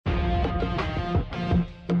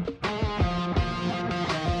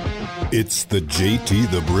It's the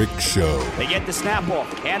JT the Brick Show. They get the snap ball.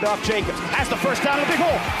 Hand off Jacobs. Has the first down in the big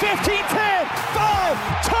hole. 15, 10,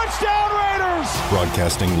 5. Touchdown Raiders.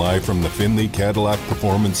 Broadcasting live from the Finley Cadillac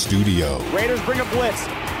Performance Studio. Raiders bring a blitz.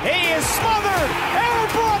 He is smothered.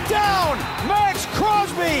 Ever brought down. Max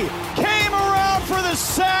Crosby came around for the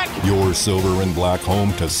sack. Your silver and black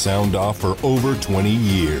home to sound off for over 20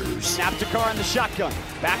 years. Snap to Carr in the shotgun.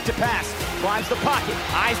 Back to pass. Climbs the pocket.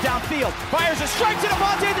 Eyes downfield. Fires a strike to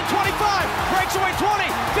Devontae at the 25. Breaks away 20.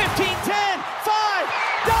 15, 10, 5.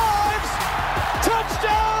 Dives.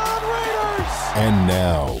 Touchdown Raiders. And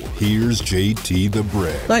now, here's JT the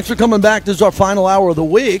Brick. Thanks for coming back. This is our final hour of the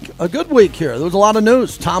week. A good week here. There was a lot of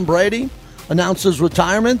news. Tom Brady announces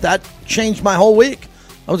retirement. That changed my whole week.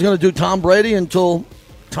 I was going to do Tom Brady until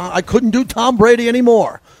I couldn't do Tom Brady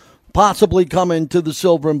anymore. Possibly coming to the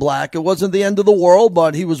silver and black. It wasn't the end of the world,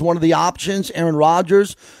 but he was one of the options. Aaron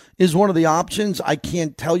Rodgers is one of the options. I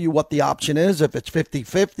can't tell you what the option is, if it's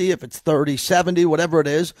 50-50, if it's 30-70, whatever it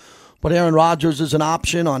is. But Aaron Rodgers is an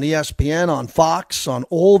option on ESPN, on Fox, on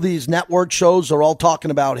all these network shows. They're all talking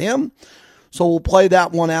about him. So we'll play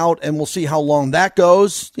that one out, and we'll see how long that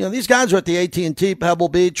goes. You know, these guys are at the AT&T Pebble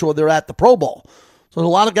Beach, or they're at the Pro Bowl. So there's a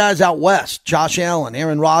lot of guys out west. Josh Allen,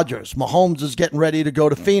 Aaron Rodgers. Mahomes is getting ready to go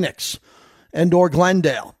to Phoenix and/or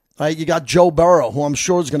Glendale. Right? You got Joe Burrow, who I'm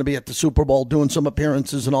sure is going to be at the Super Bowl doing some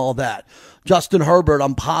appearances and all that. Justin Herbert,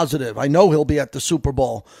 I'm positive. I know he'll be at the Super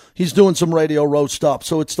Bowl. He's doing some Radio Row stuff.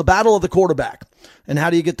 So it's the battle of the quarterback. And how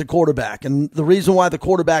do you get the quarterback? And the reason why the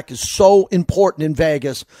quarterback is so important in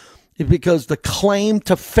Vegas is because the claim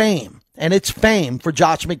to fame, and it's fame for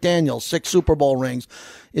Josh McDaniels, 6 Super Bowl rings,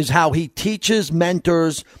 is how he teaches,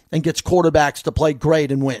 mentors, and gets quarterbacks to play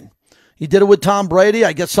great and win. He did it with Tom Brady.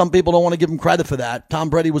 I guess some people don't want to give him credit for that.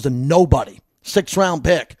 Tom Brady was a nobody, 6th-round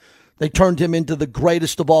pick. They turned him into the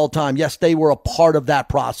greatest of all time. Yes, they were a part of that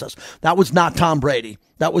process. That was not Tom Brady.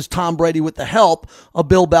 That was Tom Brady with the help of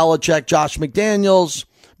Bill Belichick, Josh McDaniels,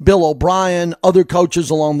 Bill O'Brien, other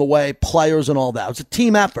coaches along the way, players and all that. It was a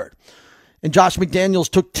team effort. And Josh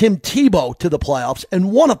McDaniels took Tim Tebow to the playoffs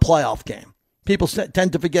and won a playoff game. People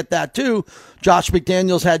tend to forget that too. Josh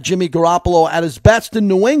McDaniels had Jimmy Garoppolo at his best in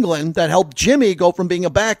New England that helped Jimmy go from being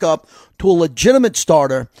a backup to a legitimate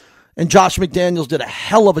starter. And Josh McDaniels did a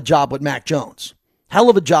hell of a job with Mac Jones. Hell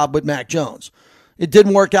of a job with Mac Jones. It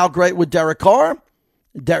didn't work out great with Derek Carr,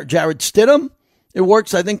 Jared Stidham. It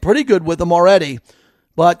works, I think, pretty good with him already.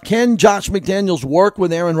 But can Josh McDaniels work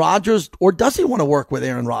with Aaron Rodgers, or does he want to work with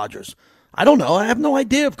Aaron Rodgers? I don't know. I have no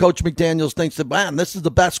idea if Coach McDaniels thinks that, man, this is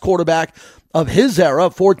the best quarterback of his era,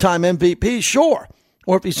 4-time MVP, sure.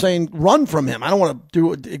 Or if he's saying run from him. I don't want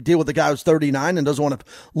to deal with the guy who's 39 and doesn't want to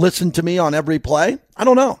listen to me on every play. I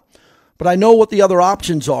don't know. But I know what the other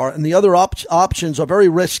options are, and the other options are very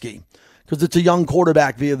risky because it's a young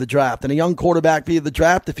quarterback via the draft. And a young quarterback via the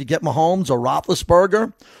draft, if you get Mahomes or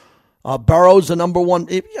Roethlisberger, Burrow's the number one.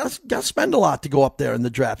 You got to spend a lot to go up there in the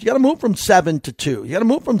draft. You got to move from 7 to 2. You got to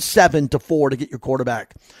move from 7 to 4 to get your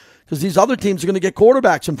quarterback because these other teams are going to get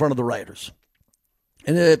quarterbacks in front of the Raiders.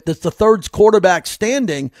 And if the third quarterback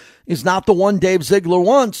standing is not the one Dave Ziegler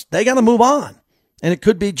wants, they got to move on. And it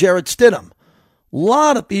could be Jarrett Stidham. A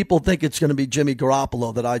lot of people think it's going to be Jimmy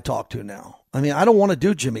Garoppolo that I talk to now. I mean, I don't want to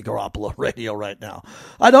do Jimmy Garoppolo radio right now.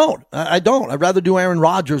 I don't. I'd rather do Aaron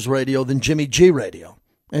Rodgers radio than Jimmy G radio.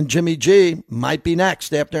 And Jimmy G might be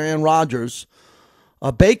next after Aaron Rodgers.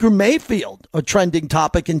 Baker Mayfield, a trending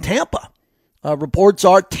topic in Tampa. Reports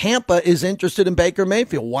are Tampa is interested in Baker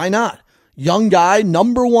Mayfield. Why not? Young guy,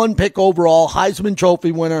 number 1 pick overall, Heisman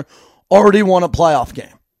Trophy winner, already won a playoff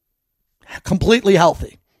game. Completely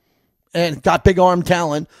healthy. And got big arm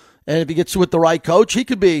talent. And if he gets with the right coach, he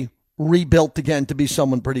could be rebuilt again to be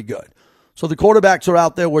someone pretty good. So the quarterbacks are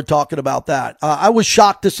out there. We're talking about that. I was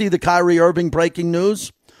shocked to see the Kyrie Irving breaking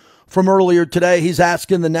news from earlier today. He's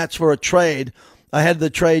asking the Nets for a trade ahead of the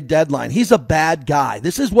trade deadline. He's a bad guy.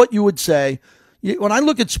 This is what you would say. When I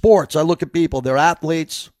look at sports, I look at people. They're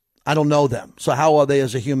athletes. I don't know them. So how are they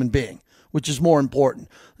as a human being? Which is more important.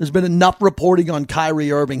 There's been enough reporting on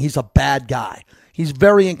Kyrie Irving. He's a bad guy. He's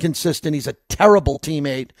very inconsistent. He's a terrible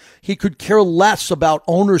teammate. He could care less about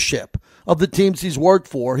ownership of the teams he's worked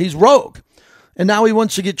for. He's rogue. And now he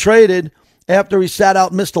wants to get traded after he sat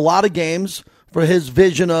out and missed a lot of games for his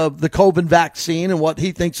vision of the COVID vaccine and what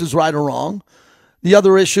he thinks is right or wrong. The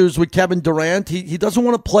other issues with Kevin Durant, he doesn't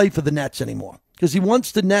want to play for the Nets anymore because he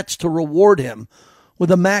wants the Nets to reward him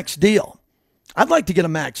with a max deal. I'd like to get a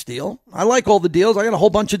max deal. I like all the deals. I got a whole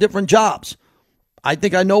bunch of different jobs. I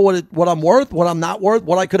think I know what I'm worth, what I'm not worth,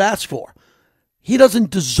 what I could ask for. He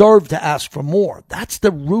doesn't deserve to ask for more. That's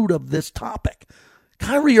the root of this topic.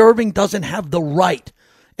 Kyrie Irving doesn't have the right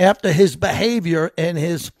after his behavior and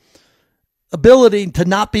his ability to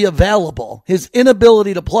not be available, his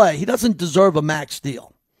inability to play, he doesn't deserve a max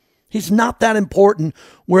deal. He's not that important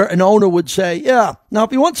where an owner would say, yeah, now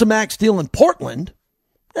if he wants a max deal in Portland,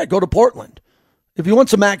 yeah, go to Portland. If he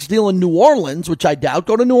wants a max deal in New Orleans, which I doubt,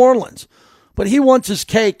 go to New Orleans. But he wants his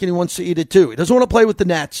cake and he wants to eat it too. He doesn't want to play with the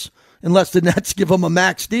Nets unless the Nets give him a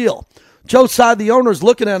max deal. Joe Tsai, the owner, is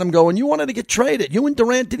looking at him going, you wanted to get traded. You and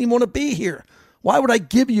Durant didn't even want to be here. Why would I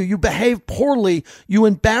give you? You behaved poorly. You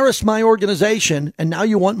embarrassed my organization, and now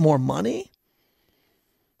you want more money?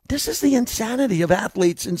 This is the insanity of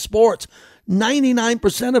athletes in sports.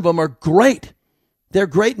 99% of them are great. They're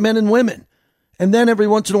great men and women. And then every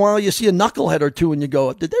once in a while you see a knucklehead or two and you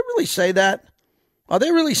go, did they really say that? Are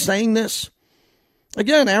they really saying this?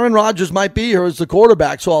 Again, Aaron Rodgers might be here as the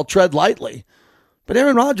quarterback, so I'll tread lightly. But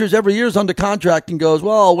Aaron Rodgers every year is under contract and goes,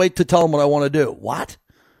 well, I'll wait to tell him what I want to do. What?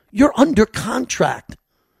 You're under contract.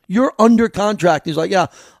 You're under contract. He's like, yeah,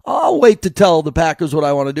 I'll wait to tell the Packers what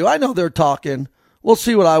I want to do. I know they're talking. We'll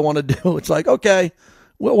see what I want to do. It's like, okay,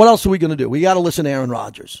 what else are we going to do? We got to listen to Aaron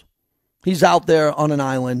Rodgers. He's out there on an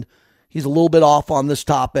island. He's a little bit off on this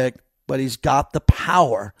topic, but he's got the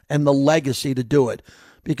power and the legacy to do it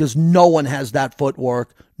because no one has that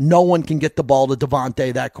footwork. No one can get the ball to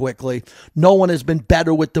Devontae that quickly. No one has been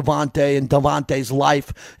better with Devontae and Devontae's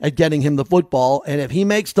life at getting him the football. And if he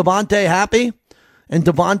makes Devontae happy and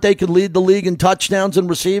Devontae could lead the league in touchdowns and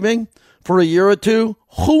receiving for a year or two,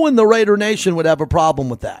 who in the Raider Nation would have a problem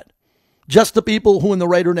with that? Just the people who in the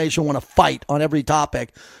Raider Nation want to fight on every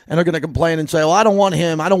topic and are going to complain and say, oh, I don't want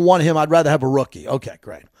him. I'd rather have a rookie. Okay,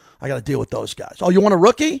 great. I got to deal with those guys. Oh, you want a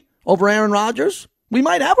rookie over Aaron Rodgers? We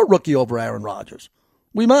might have a rookie over Aaron Rodgers.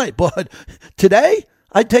 We might, but today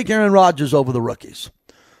I'd take Aaron Rodgers over the rookies.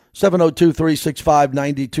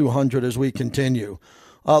 702-365-9200 as we continue.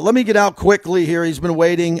 Let me get out quickly here. He's been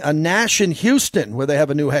waiting. Nash in Houston where they have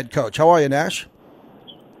a new head coach. How are you, Nash?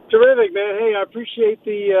 Terrific, man. Hey, I appreciate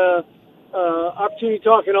the opportunity to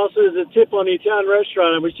talk, and also as a tip on the Italian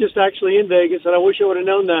restaurant. I was just actually in Vegas, and I wish I would have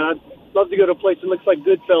known that. I'd love to go to a place that looks like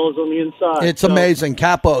Goodfellas on the inside. It's amazing.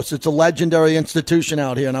 Capos. It's a legendary institution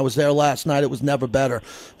out here, and I was there last night. It was never better.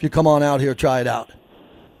 If you come on out here, try it out.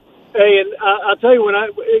 Hey, and I'll tell you,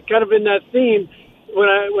 kind of in that theme,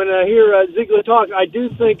 when I hear Ziegler talk, I do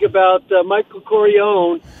think about Michael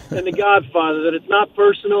Corleone and The Godfather, that it's not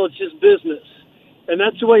personal, it's just business. And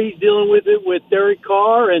that's the way he's dealing with it with Derek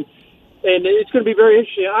Carr, and it's going to be very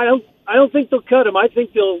interesting. I don't think they'll cut him. I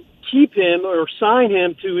think they'll keep him or sign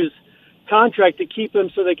him to his contract to keep him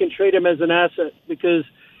so they can trade him as an asset, because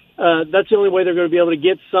that's the only way they're going to be able to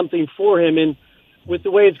get something for him. And with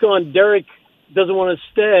the way it's gone, Derek doesn't want to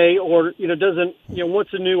stay or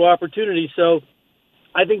wants a new opportunity. So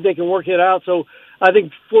I think they can work it out. So I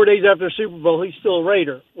think 4 days after the Super Bowl, he's still a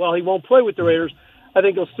Raider. While he won't play with the Raiders, I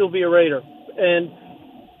think he'll still be a Raider. And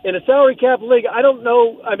in a salary cap league, I don't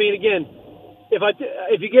know. I mean, again,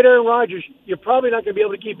 if you get Aaron Rodgers, you're probably not going to be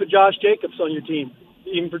able to keep a Josh Jacobs on your team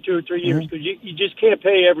even for 2 or 3 years, because you just can't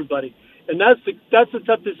pay everybody. And that's a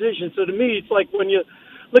tough decision. So to me, it's like when you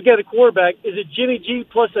look at a quarterback, is it Jimmy G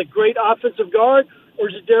plus a great offensive guard, or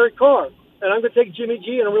is it Derek Carr? And I'm going to take Jimmy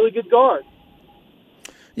G and a really good guard.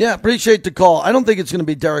 Yeah, appreciate the call. I don't think it's going to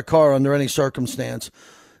be Derek Carr under any circumstance.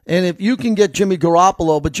 And if you can get Jimmy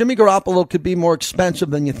Garoppolo, but Jimmy Garoppolo could be more expensive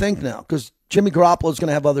than you think now, because Jimmy Garoppolo is going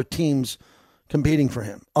to have other teams competing for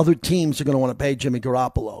him. Other teams are going to want to pay Jimmy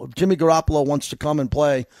Garoppolo. If Jimmy Garoppolo wants to come and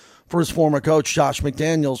play for his former coach, Josh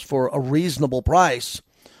McDaniels, for a reasonable price,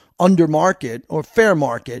 under market or fair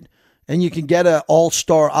market, and you can get an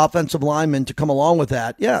all-star offensive lineman to come along with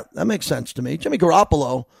that, yeah, that makes sense to me. Jimmy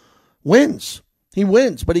Garoppolo wins. He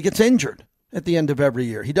wins, but he gets injured at the end of every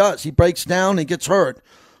year. He does. He breaks down. He gets hurt.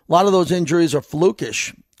 A lot of those injuries are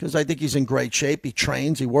flukish because I think he's in great shape. He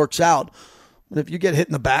trains. He works out. But if you get hit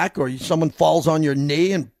in the back or someone falls on your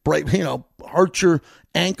knee and hurt your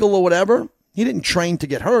ankle or whatever, he didn't train to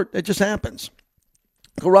get hurt. It just happens.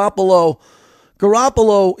 Garoppolo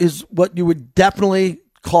is what you would definitely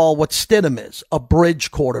call what Stidham is, a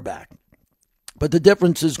bridge quarterback. But the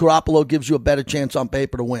difference is Garoppolo gives you a better chance on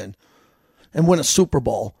paper to win and win a Super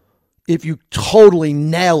Bowl if you totally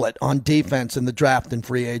nail it on defense in the draft and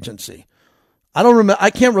free agency. I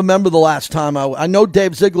can't remember the last time. I know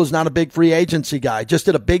Dave Ziegler's not a big free agency guy. Just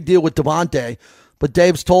did a big deal with Devontae. But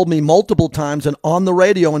Dave's told me multiple times and on the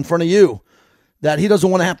radio in front of you that he doesn't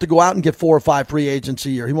want to have to go out and get 4 or 5 free agents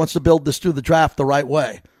a year. He wants to build this through the draft the right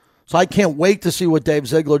way. So I can't wait to see what Dave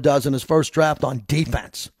Ziegler does in his first draft on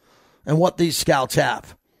defense and what these scouts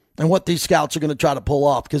have and what these scouts are going to try to pull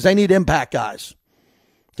off, because they need impact guys.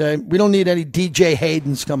 Okay, we don't need any DJ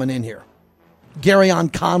Haydens coming in here.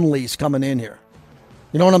 Garyon Conley's coming in here.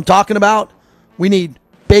 You know what I'm talking about? We need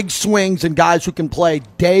big swings and guys who can play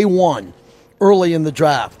day one early in the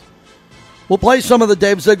draft. We'll play some of the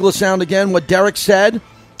Dave Ziegler sound again, what Derek said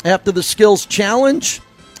after the skills challenge,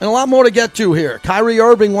 and a lot more to get to here. Kyrie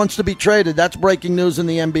Irving wants to be traded. That's breaking news in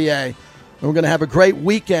the NBA. And we're going to have a great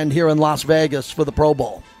weekend here in Las Vegas for the Pro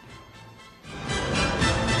Bowl.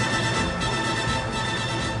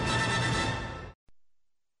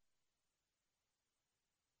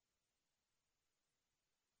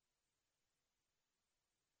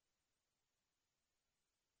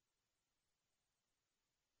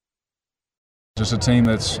 Just a team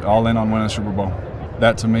that's all in on winning a Super Bowl.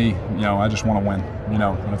 That to me, I just want to win.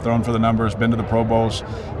 I've thrown for the numbers, been to the Pro Bowls,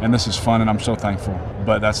 and this is fun, and I'm so thankful.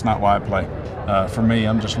 But that's not why I play. For me,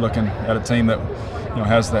 I'm just looking at a team that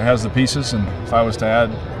has the pieces, and if I was to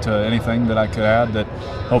add to anything that I could add, that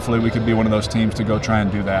hopefully we could be one of those teams to go try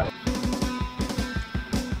and do that.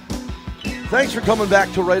 Thanks for coming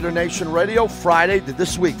back to Raider Nation Radio. Friday, did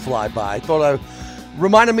this week fly by? I thought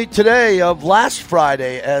reminded me today of last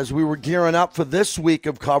Friday as we were gearing up for this week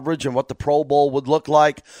of coverage and what the Pro Bowl would look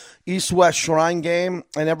like, East-West Shrine game,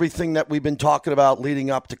 and everything that we've been talking about leading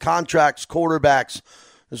up to contracts, quarterbacks,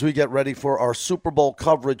 as we get ready for our Super Bowl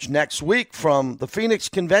coverage next week from the Phoenix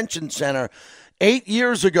Convention Center. 8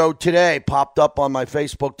 years ago today, popped up on my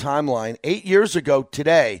Facebook timeline, 8 years ago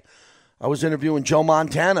today, I was interviewing Joe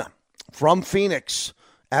Montana from Phoenix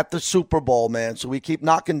at the Super Bowl, man. So we keep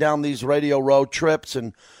knocking down these radio road trips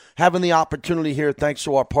and having the opportunity here, thanks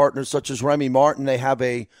to our partners such as Remy Martin. They have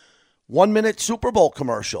a 1-minute Super Bowl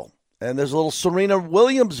commercial, and there's a little Serena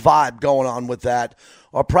Williams vibe going on with that.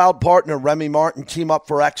 Our proud partner, Remy Martin, Team Up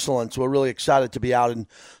for Excellence. We're really excited to be out in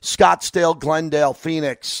Scottsdale, Glendale,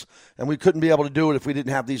 Phoenix, and we couldn't be able to do it if we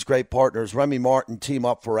didn't have these great partners, Remy Martin, Team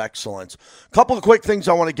Up for Excellence. A couple of quick things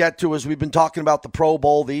I want to get to as we've been talking about the Pro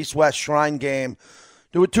Bowl, the East-West Shrine game.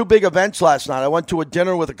 There were two big events last night. I went to a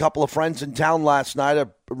dinner with a couple of friends in town last night. I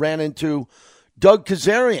ran into Doug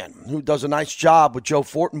Kazarian, who does a nice job with Joe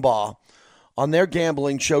Fortenbaugh on their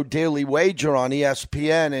gambling show Daily Wager on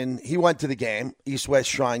ESPN, and he went to the game, East-West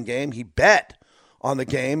Shrine game. He bet on the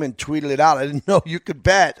game and tweeted it out. I didn't know you could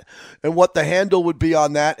bet and what the handle would be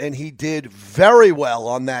on that, and he did very well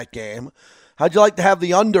on that game. How'd you like to have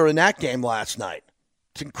the under in that game last night?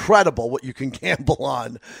 It's incredible what you can gamble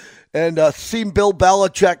on. And seen Bill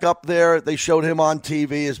Belichick up there. They showed him on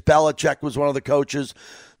TV as Belichick was one of the coaches,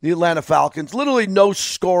 the Atlanta Falcons. Literally no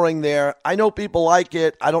scoring there. I know people like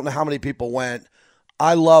it. I don't know how many people went.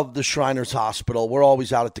 I love the Shriners Hospital. We're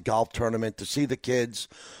always out at the golf tournament to see the kids.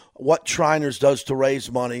 What Shriners does to raise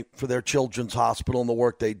money for their children's hospital and the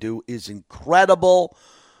work they do is incredible.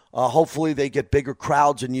 Hopefully they get bigger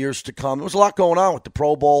crowds in years to come. There was a lot going on with the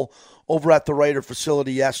Pro Bowl over at the Raider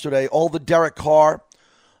facility yesterday. All the Derek Carr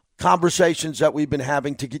conversations that we've been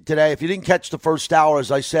having today. If you didn't catch the first hour,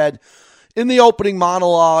 as I said in the opening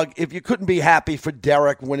monologue, if you couldn't be happy for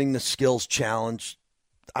Derek winning the skills challenge,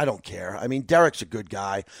 I don't care. I mean, Derek's a good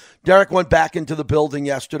guy. Derek went back into the building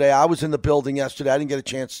yesterday. I was in the building yesterday. I didn't get a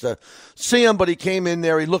chance to see him, but he came in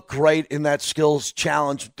there. He looked great in that skills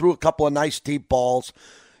challenge, threw a couple of nice deep balls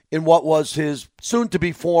in what was his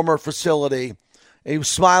soon-to-be former facility. He was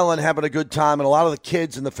smiling, having a good time, and a lot of the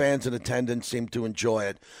kids and the fans in attendance seemed to enjoy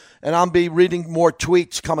it. And I'll be reading more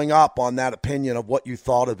tweets coming up on that opinion of what you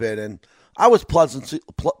thought of it. And I was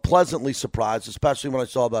pleasantly surprised, especially when I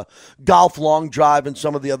saw the golf long drive and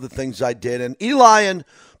some of the other things I did. And Eli and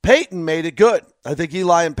Peyton made it good. I think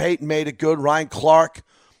Eli and Peyton made it good. Ryan Clark,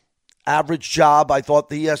 average job. I thought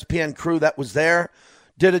the ESPN crew that was there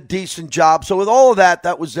did a decent job. So with all of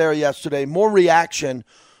that was there yesterday, more reaction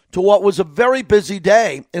to what was a very busy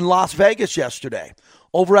day in Las Vegas yesterday.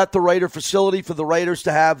 Over at the Raider facility, for the Raiders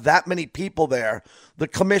to have that many people there, the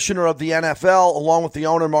commissioner of the NFL, along with the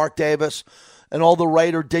owner, Mark Davis, and all the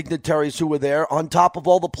Raider dignitaries who were there, on top of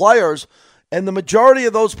all the players. And the majority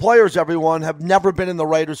of those players, everyone, have never been in the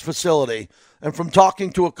Raiders facility. And from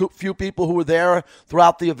talking to a few people who were there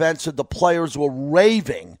throughout the event, said the players were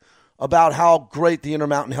raving about how great the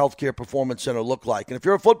Intermountain Healthcare Performance Center looked like. And if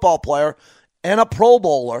you're a football player and a Pro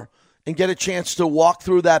Bowler, and get a chance to walk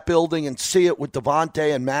through that building and see it with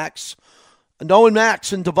Devontae and Max. Knowing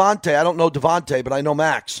Max and Devontae, I don't know Devontae, but I know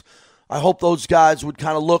Max. I hope those guys would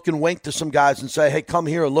kind of look and wink to some guys and say, hey, come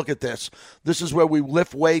here and look at this. This is where we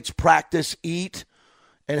lift weights, practice, eat,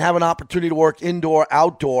 and have an opportunity to work indoor,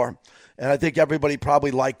 outdoor. And I think everybody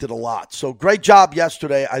probably liked it a lot. So great job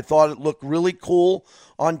yesterday. I thought it looked really cool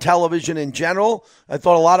on television in general. I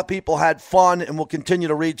thought a lot of people had fun, and we'll continue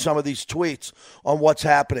to read some of these tweets on what's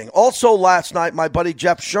happening. Also last night, my buddy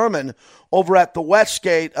Jeff Sherman over at the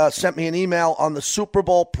Westgate sent me an email on the Super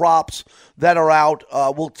Bowl props that are out.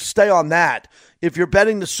 We'll stay on that. If you're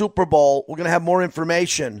betting the Super Bowl, we're going to have more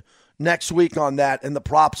information next week on that and the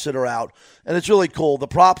props that are out. And it's really cool. The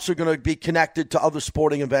props are going to be connected to other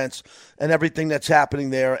sporting events and everything that's happening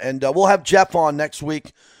there. And we'll have Jeff on next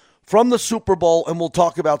week from the Super Bowl, and we'll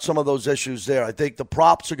talk about some of those issues there. I think the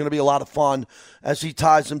props are going to be a lot of fun as he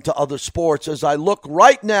ties them to other sports. As I look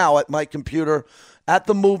right now at my computer at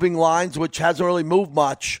the moving lines, which hasn't really moved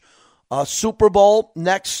much, Super Bowl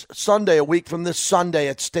next Sunday, a week from this Sunday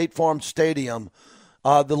at State Farm Stadium.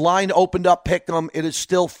 The line opened up, pick'em. It is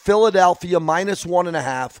still Philadelphia minus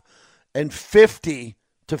 1.5 and 50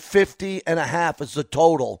 to 50.5 is the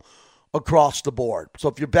total across the board. So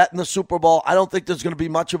if you're betting the Super Bowl, I don't think there's going to be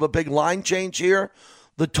much of a big line change here.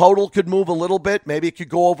 The total could move a little bit. Maybe it could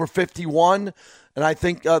go over 51, and I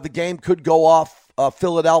think the game could go off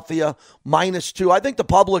Philadelphia minus 2. I think the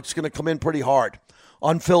public's going to come in pretty hard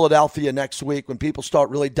on Philadelphia next week when people start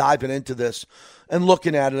really diving into this and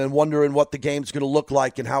looking at it and wondering what the game's going to look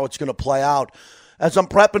like and how it's going to play out. As I'm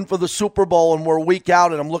prepping for the Super Bowl and we're a week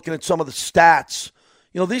out and I'm looking at some of the stats,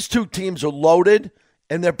 these two teams are loaded,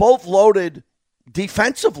 and they're both loaded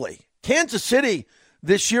defensively. Kansas City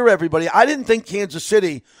this year, everybody, I didn't think Kansas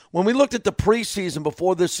City, when we looked at the preseason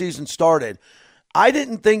before this season started, I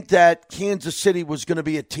didn't think that Kansas City was going to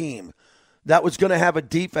be a team that was going to have a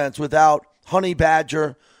defense without Honey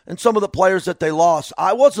Badger and some of the players that they lost.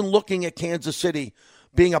 I wasn't looking at Kansas City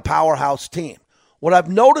being a powerhouse team. What I've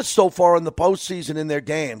noticed so far in the postseason in their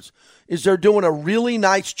games is they're doing a really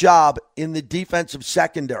nice job in the defensive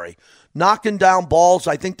secondary, knocking down balls.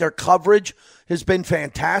 I think their coverage has been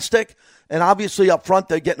fantastic. And obviously up front,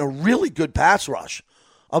 they're getting a really good pass rush,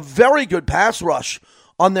 a very good pass rush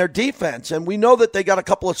on their defense. And we know that they got a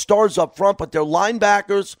couple of stars up front, but their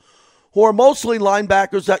linebackers, who are mostly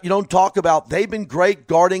linebackers that you don't talk about, they've been great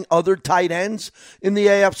guarding other tight ends in the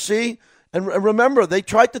AFC. And remember, they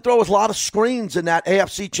tried to throw a lot of screens in that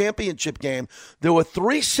AFC Championship game. There were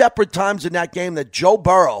 3 separate times in that game that Joe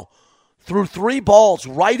Burrow threw 3 balls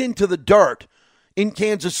right into the dirt in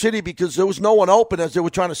Kansas City because there was no one open as they were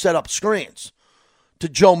trying to set up screens to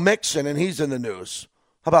Joe Mixon, and he's in the news.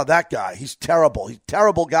 How about that guy? He's terrible. He's a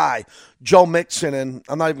terrible guy, Joe Mixon, and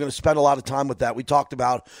I'm not even going to spend a lot of time with that. We talked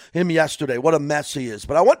about him yesterday, what a mess he is.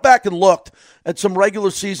 But I went back and looked at some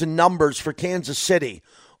regular season numbers for Kansas City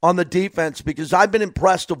on the defense because I've been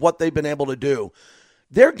impressed of what they've been able to do.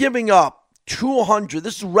 They're giving up 200.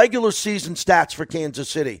 This is regular season stats for Kansas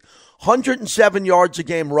City. 107 yards a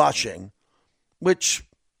game rushing, which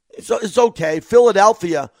is okay.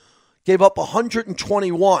 Philadelphia gave up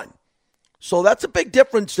 121. So that's a big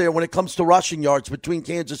difference there when it comes to rushing yards between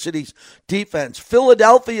Kansas City's defense.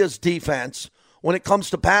 Philadelphia's defense, when it comes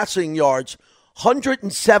to passing yards,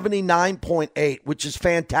 179.8, which is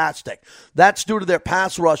fantastic. That's due to their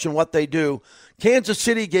pass rush and what they do. Kansas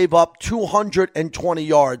City gave up 220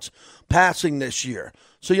 yards passing this year.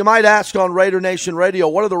 So you might ask on Raider Nation Radio,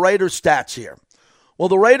 what are the Raiders' stats here? Well,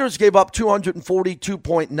 the Raiders gave up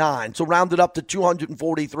 242.9, so rounded up to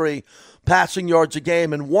 243 passing yards a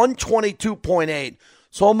game, and 122.8,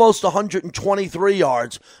 so almost 123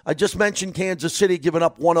 yards. I just mentioned Kansas City giving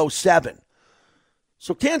up 107.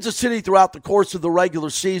 So Kansas City throughout the course of the regular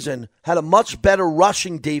season had a much better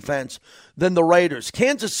rushing defense than the Raiders.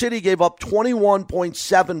 Kansas City gave up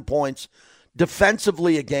 21.7 points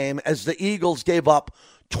defensively a game as the Eagles gave up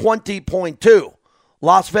 20.2.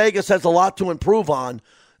 Las Vegas has a lot to improve on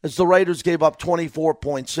as the Raiders gave up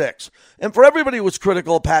 24.6. And for everybody who was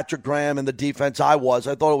critical of Patrick Graham and the defense, I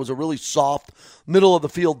thought it was a really soft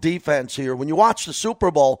middle-of-the-field defense here. When you watch the Super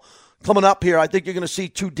Bowl coming up here, I think you're going to see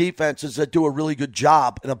 2 defenses that do a really good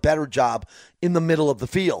job and a better job in the middle of the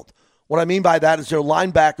field. What I mean by that is their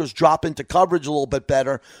linebackers drop into coverage a little bit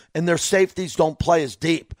better and their safeties don't play as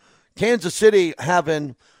deep. Kansas City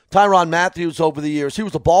having Tyrann Mathieu over the years, he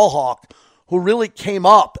was a ball hawk who really came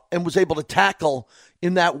up and was able to tackle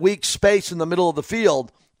in that weak space in the middle of the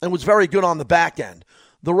field and was very good on the back end.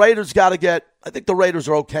 The Raiders I think the Raiders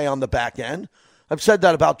are okay on the back end. I've said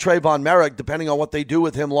that about Trayvon Merrick, depending on what they do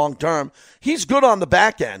with him long term. He's good on the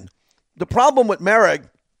back end. The problem with Merrick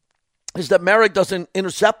is that Merrick doesn't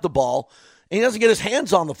intercept the ball and he doesn't get his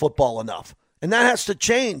hands on the football enough. And that has to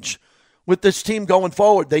change with this team going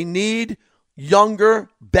forward. They need younger,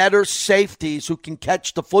 better safeties who can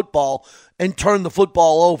catch the football and turn the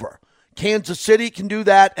football over. Kansas City can do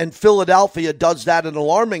that, and Philadelphia does that at an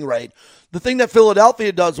alarming rate. The thing that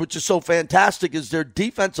Philadelphia does, which is so fantastic, is their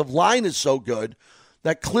defensive line is so good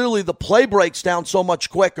that clearly the play breaks down so much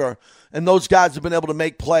quicker, and those guys have been able to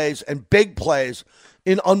make plays and big plays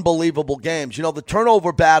in unbelievable games. You know, the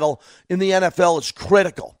turnover battle in the NFL is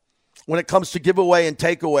critical when it comes to giveaway and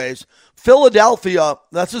takeaways. Philadelphia,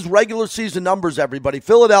 that's his regular season numbers, everybody.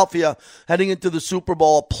 Philadelphia heading into the Super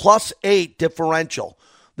Bowl, +8 differential.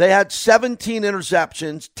 They had 17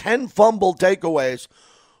 interceptions, 10 fumble takeaways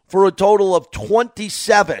for a total of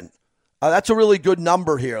 27. That's a really good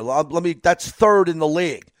number here. That's third in the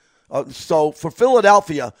league. So for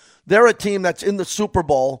Philadelphia, they're a team that's in the Super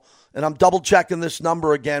Bowl, and I'm double-checking this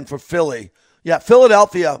number again for Philly. Yeah,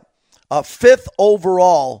 Philadelphia, fifth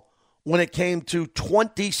overall when it came to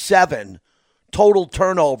 27 total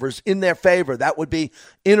turnovers in their favor. That would be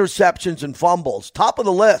interceptions and fumbles. Top of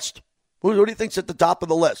the list. Who do you think's at the top of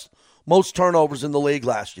the list? Most turnovers in the league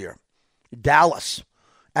last year. Dallas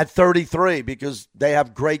at 33 because they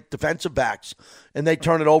have great defensive backs, and they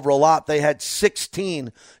turn it over a lot. They had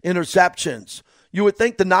 16 interceptions. You would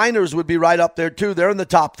think the Niners would be right up there, too. They're in the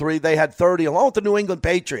top 3. They had 30, along with the New England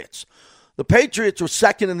Patriots. The Patriots were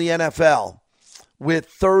second in the NFL with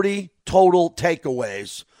 30 total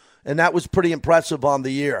takeaways, and that was pretty impressive on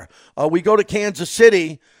the year. We go to Kansas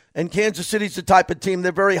City, and Kansas City's the type of team,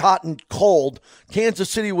 they're very hot and cold. Kansas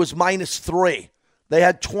City was -3. They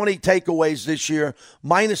had 20 takeaways this year,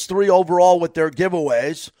 -3 overall with their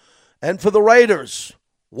giveaways. And for the Raiders,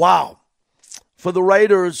 wow. For the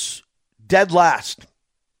Raiders, dead last.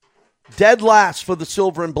 Dead last for the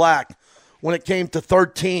Silver and Black when it came to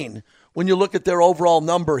 13. When you look at their overall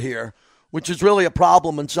number here, which is really a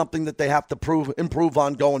problem and something that they have to improve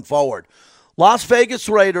on going forward. Las Vegas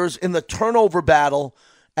Raiders in the turnover battle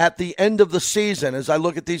at the end of the season, as I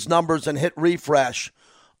look at these numbers and hit refresh.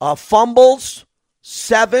 Fumbles,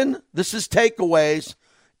 7. This is takeaways.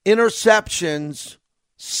 Interceptions,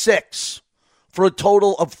 6. For a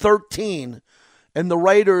total of 13. And the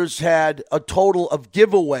Raiders had a total of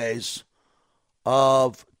giveaways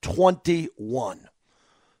of 21.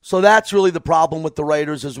 So that's really the problem with the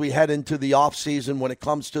Raiders as we head into the offseason when it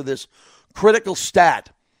comes to this critical stat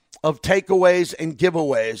of takeaways and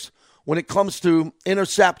giveaways. When it comes to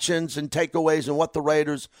interceptions and takeaways and what the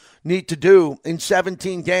Raiders need to do in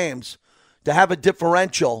 17 games to have a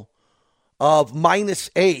differential of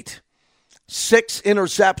 -8, 6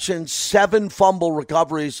 interceptions, 7 fumble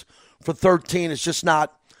recoveries for 13 is just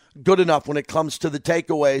not good enough when it comes to the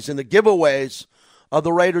takeaways. And the giveaways,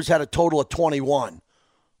 the Raiders had a total of 21,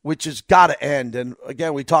 which has got to end. And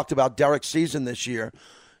again, we talked about Derek's season this year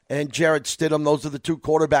and Jarrett Stidham. Those are the 2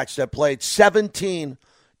 quarterbacks that played. 17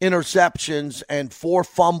 interceptions and 4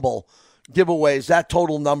 fumble giveaways. That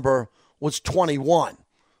total number was 21.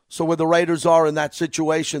 So where the Raiders are in that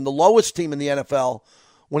situation, the lowest team in the NFL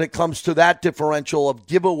when it comes to that differential of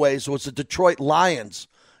giveaways was the Detroit Lions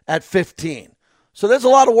at 15. So there's a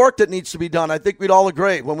lot of work that needs to be done. I think we'd all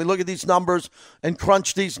agree when we look at these numbers and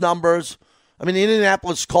crunch these numbers. I mean, the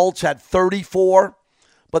Indianapolis Colts had 34,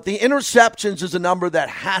 but the interceptions is a number that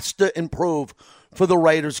has to improve for the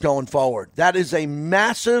Raiders going forward. That is a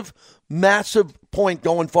massive, massive point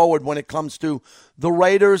going forward when it comes to the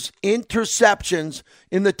Raiders' interceptions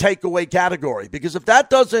in the takeaway category. Because if that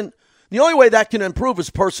doesn't, the only way that can improve is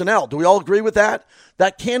personnel. Do we all agree with that?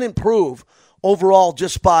 That can improve overall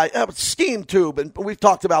just by scheme too. And we've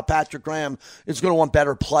talked about Patrick Graham is going to want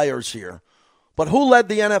better players here. But who led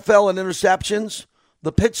the NFL in interceptions?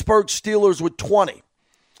 The Pittsburgh Steelers with 20.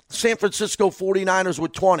 San Francisco 49ers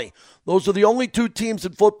with 20. Those are the only 2 teams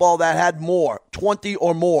in football that had more, 20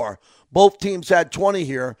 or more. Both teams had 20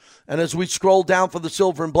 here. And as we scroll down for the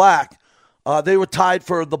Silver and Black, they were tied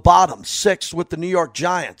for the bottom, 6th with the New York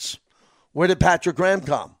Giants. Where did Patrick Graham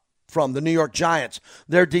come from? The New York Giants,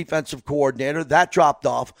 their defensive coordinator. That dropped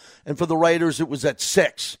off. And for the Raiders, it was at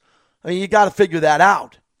 6. I mean, you got to figure that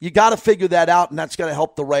out. You got to figure that out, and that's going to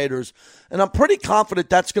help the Raiders. And I'm pretty confident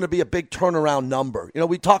that's going to be a big turnaround number. You know,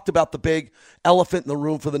 we talked about the big elephant in the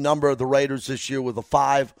room for the number of the Raiders this year with the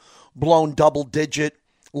 5 blown double-digit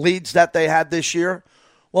leads that they had this year.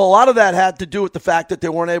 Well, a lot of that had to do with the fact that they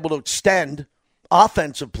weren't able to extend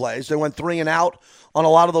offensive plays. They went 3 and out on a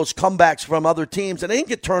lot of those comebacks from other teams, and they didn't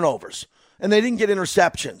get turnovers, and they didn't get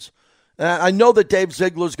interceptions. And I know that Dave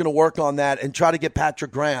Ziegler is going to work on that and try to get Patrick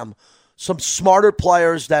Graham some smarter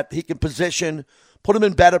players that he can position, put them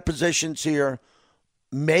in better positions here.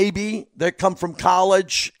 Maybe they come from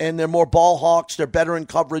college and they're more ball hawks. They're better in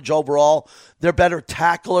coverage overall. They're better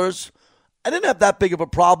tacklers. I didn't have that big of a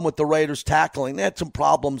problem with the Raiders tackling. They had some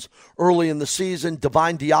problems early in the season.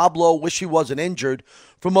 Divine Diablo, wish he wasn't injured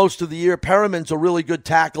for most of the year. Perriman's a really good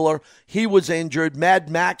tackler. He was injured. Mad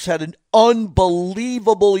Max had an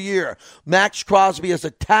unbelievable year. Max Crosby as a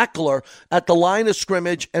tackler at the line of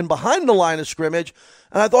scrimmage and behind the line of scrimmage.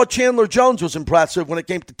 And I thought Chandler Jones was impressive when it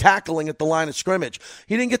came to tackling at the line of scrimmage.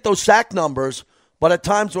 He didn't get those sack numbers, but at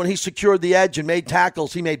times when he secured the edge and made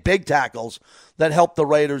tackles, he made big tackles that helped the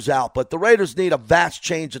Raiders out. But the Raiders need a vast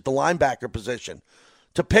change at the linebacker position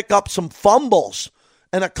to pick up some fumbles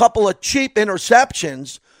and a couple of cheap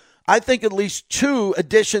interceptions. I think at least 2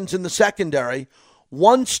 additions in the secondary,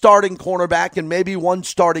 1 starting cornerback and maybe 1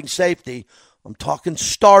 starting safety. I'm talking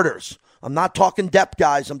starters. I'm not talking depth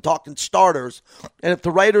guys. I'm talking starters. And if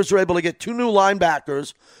the Raiders are able to get 2 new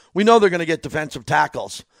linebackers, we know they're going to get defensive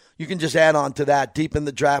tackles. You can just add on to that deep in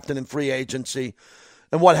the draft and in free agency.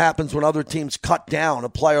 And what happens when other teams cut down a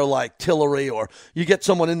player like Tillery, or you get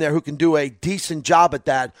someone in there who can do a decent job at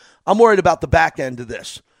that. I'm worried about the back end of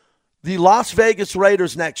this. The Las Vegas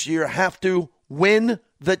Raiders next year have to win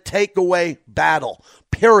the takeaway battle,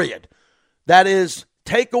 period. That is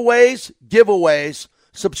takeaways, giveaways,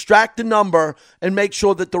 subtract the number, and make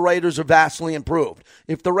sure that the Raiders are vastly improved.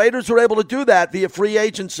 If the Raiders are able to do that via free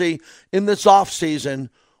agency in this offseason,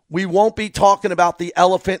 we won't be talking about the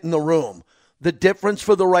elephant in the room. The difference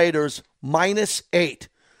for the Raiders, -8.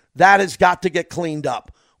 That has got to get cleaned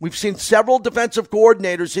up. We've seen several defensive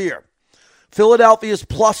coordinators here. Philadelphia's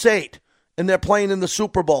 +8, and they're playing in the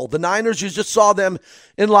Super Bowl. The Niners, you just saw them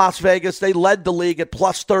in Las Vegas. They led the league at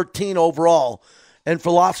 +13 overall. And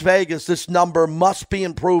for Las Vegas, this number must be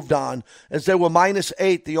improved on, as they were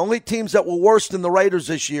 -8. The only teams that were worse than the Raiders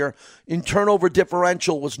this year in turnover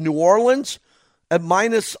differential was New Orleans at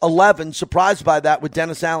 -11, surprised by that with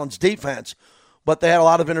Dennis Allen's defense. But they had a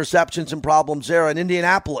lot of interceptions and problems there. And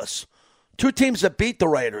Indianapolis, 2 teams that beat the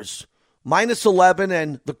Raiders, -11,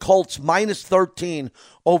 and the Colts -13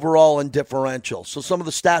 overall in differential. So some of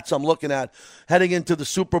the stats I'm looking at heading into the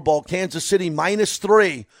Super Bowl: Kansas City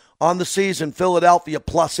 -3 on the season, Philadelphia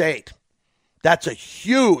 +8. That's a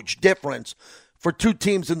huge difference for 2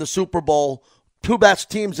 teams in the Super Bowl, 2 best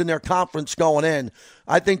teams in their conference going in.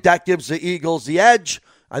 I think that gives the Eagles the edge.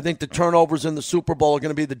 I think the turnovers in the Super Bowl are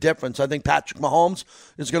going to be the difference. I think Patrick Mahomes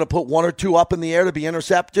is going to put 1 or 2 up in the air to be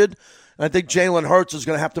intercepted. And I think Jalen Hurts is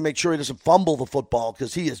going to have to make sure he doesn't fumble the football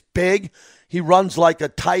because he is big. He runs like a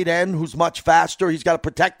tight end who's much faster. He's got to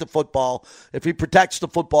protect the football. If he protects the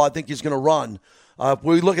football, I think he's going to run. If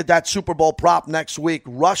we look at that Super Bowl prop next week,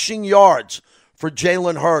 rushing yards for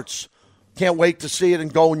Jalen Hurts. Can't wait to see it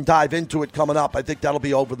and go and dive into it coming up. I think that'll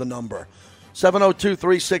be over the number.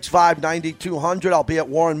 702-365-9200. I'll be at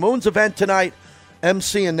Warren Moon's event tonight,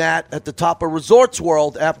 emceeing that at the top of Resorts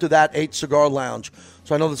World after that 8 Cigar Lounge.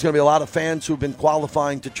 So I know there's going to be a lot of fans who've been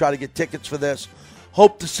qualifying to try to get tickets for this.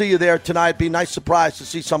 Hope to see you there tonight. Be a nice surprise to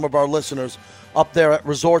see some of our listeners up there at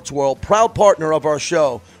Resorts World. Proud partner of our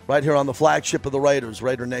show right here on the flagship of the Raiders,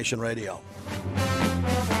 Raider Nation Radio.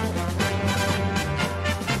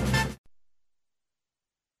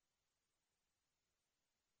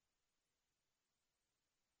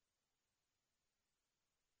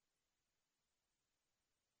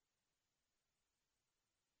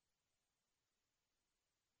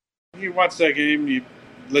 You watch that game, you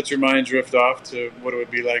let your mind drift off to what it would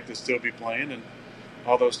be like to still be playing, and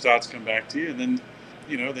all those thoughts come back to you. And then,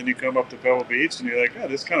 then you come up to Pebble Beach, and you're like, oh,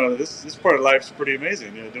 this part of life's pretty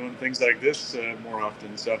amazing. Doing things like this more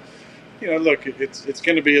often. So, look, it's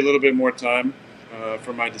going to be a little bit more time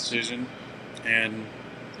for my decision, and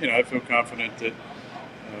I feel confident that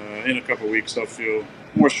in a couple of weeks I'll feel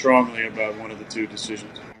more strongly about one of the 2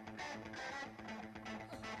 decisions.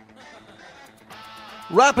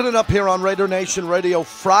 Wrapping it up here on Raider Nation Radio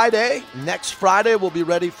Friday. Next Friday, we'll be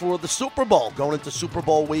ready for the Super Bowl, going into Super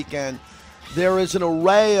Bowl weekend. There is an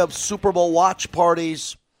array of Super Bowl watch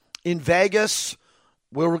parties in Vegas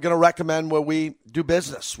where we're going to recommend where we do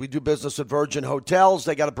business. We do business at Virgin Hotels.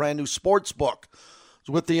 They got a brand new sports book. It's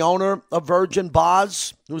with the owner of Virgin,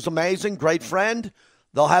 Boz, who's amazing, great friend.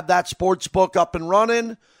 They'll have that sports book up and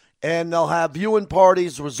running, and they'll have viewing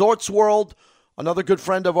parties, Resorts World. Another good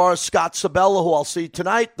friend of ours, Scott Sabella, who I'll see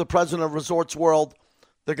tonight, the president of Resorts World.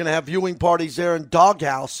 They're going to have viewing parties there, and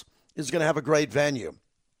Doghouse is going to have a great venue.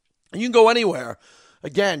 And you can go anywhere.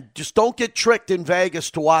 Again, just don't get tricked in Vegas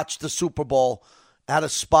to watch the Super Bowl at a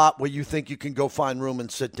spot where you think you can go find room and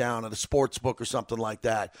sit down at a sports book or something like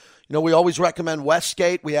that. We always recommend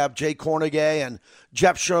Westgate. We have Jay Cornegay and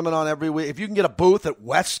Jeff Sherman on every week. If you can get a booth at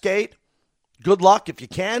Westgate, good luck if you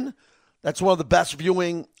can. That's one of the best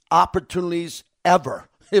viewing opportunities ever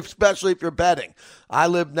especially if you're betting. I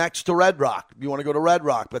live next to Red Rock. If you want to go to Red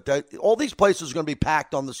Rock, but all these places are going to be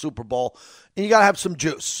packed on the Super Bowl, and you got to have some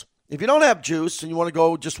juice. If you don't have juice and you want to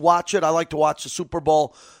go just watch it, I like to watch the Super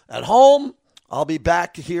Bowl at home. I'll be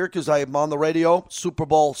back here because I am on the radio Super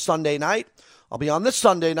Bowl Sunday night. I'll be on this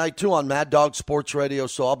Sunday night, too, on Mad Dog Sports Radio.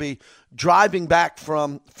 So I'll be driving back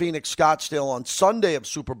from Phoenix, Scottsdale on Sunday of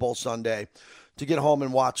Super Bowl Sunday to get home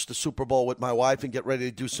and watch the Super Bowl with my wife and get ready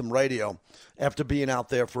to do some radio after being out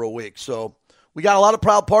there for a week. So we got a lot of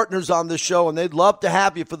proud partners on this show, and they'd love to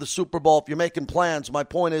have you for the Super Bowl if you're making plans. My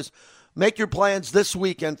point is, make your plans this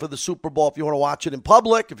weekend for the Super Bowl if you want to watch it in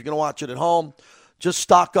public. If you're going to watch it at home, just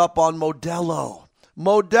stock up on Modelo.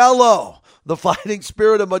 Modelo, the fighting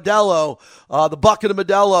spirit of Modelo, the bucket of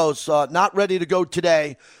Modelo's, not ready to go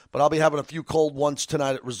today, but I'll be having a few cold ones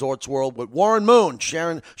tonight at Resorts World with Warren Moon,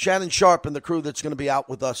 Shannon Sharp, and the crew that's going to be out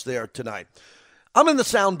with us there tonight. I'm in the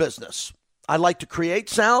sound business. I like to create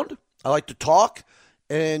sound. I like to talk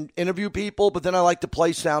and interview people, but then I like to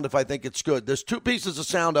play sound if I think it's good. There's two pieces of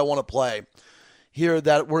sound I want to play here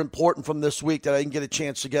that were important from this week that I didn't get a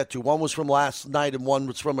chance to get to. One was from last night and one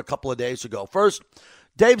was from a couple of days ago. First,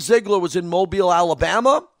 Dave Ziegler was in Mobile,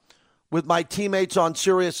 Alabama with my teammates on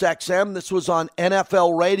Sirius XM. This was on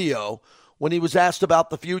NFL radio when he was asked about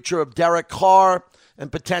the future of Derek Carr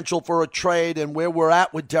and potential for a trade and where we're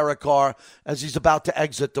at with Derek Carr as he's about to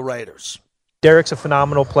exit the Raiders. Derek's a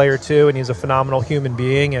phenomenal player too, and he's a phenomenal human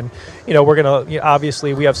being. And we're gonna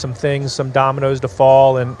obviously we have some things, some dominoes to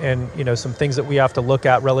fall, and some things that we have to look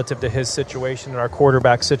at relative to his situation and our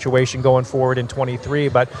quarterback situation going forward in 23.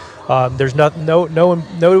 But there's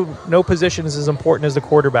no position is as important as the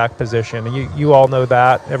quarterback position. And you all know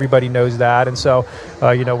that. Everybody knows that. And so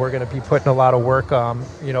we're going to be putting a lot of work,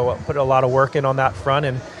 putting a lot of work in on that front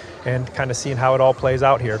and kind of seeing how it all plays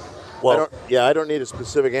out here. Well, I don't need a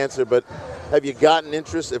specific answer, but have you gotten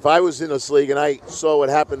interest? If I was in this league and I saw what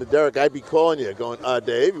happened to Derek, I'd be calling you, going,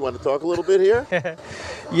 Dave, you want to talk a little bit here?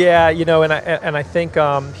 Yeah, and I think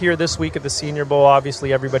here this week at the Senior Bowl,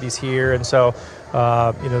 obviously everybody's here, and so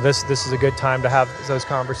this is a good time to have those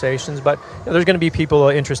conversations. But there's going to be people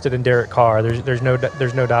interested in Derek Carr. There's no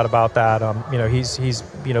doubt about that. He's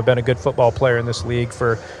been a good football player in this league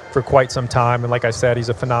for quite some time, and like I said, he's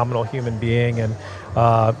a phenomenal human being, and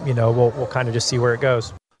we'll kind of just see where it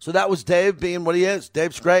goes. So that was Dave being what he is.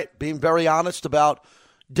 Dave's great, being very honest about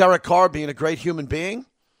Derek Carr being a great human being,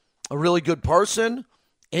 a really good person,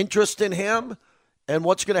 interest in him, and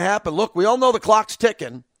what's going to happen. Look, we all know the clock's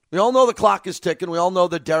ticking. We all know the clock is ticking. We all know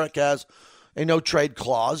that Derek has a no-trade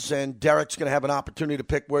clause, and Derek's going to have an opportunity to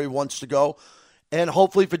pick where he wants to go. And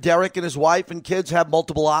hopefully for Derek and his wife and kids have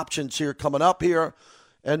multiple options here coming up here.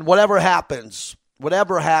 And whatever happens,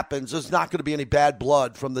 there's not going to be any bad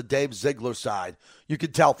blood from the Dave Ziegler side. You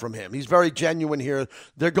can tell from him. He's very genuine here.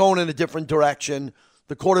 They're going in a different direction.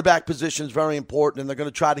 The quarterback position is very important, and they're going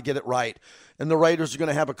to try to get it right. And the Raiders are going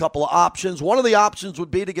to have a couple of options. One of the options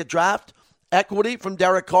would be to get draft equity from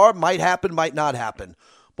Derek Carr. Might happen, might not happen.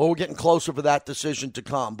 But we're getting closer for that decision to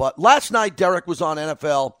come. But last night, Derek was on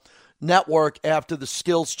NFL Network after the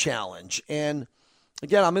Skills Challenge. And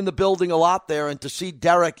again, I'm in the building a lot there, and to see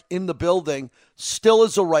Derek in the building, still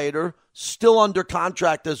as a Raider, still under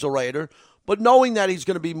contract as a Raider, but knowing that he's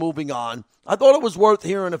going to be moving on, I thought it was worth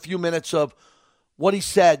hearing a few minutes of what he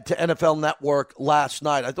said to NFL Network last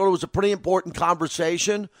night. I thought it was a pretty important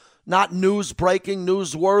conversation, not news-breaking,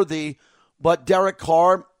 newsworthy, but Derek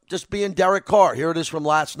Carr just being Derek Carr. Here it is from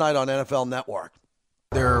last night on NFL Network.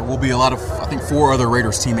 There will be a lot of, I think, 4 other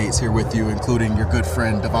Raiders teammates here with you, including your good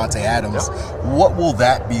friend Davante Adams. Yep. What will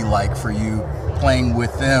that be like for you playing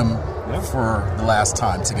with them for the last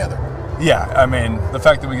time together? Yeah, I mean, the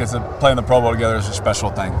fact that we get to play in the Pro Bowl together is a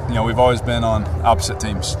special thing. We've always been on opposite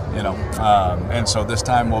teams, and so this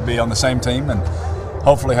time we'll be on the same team and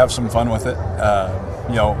hopefully have some fun with it.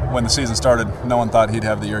 When the season started, no one thought he'd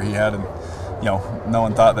have the year he had, and no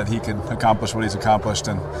one thought that he could accomplish what he's accomplished,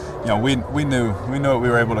 and we knew what we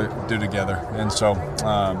were able to do together, and so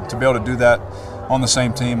to be able to do that on the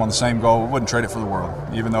same team, on the same goal, we wouldn't trade it for the world,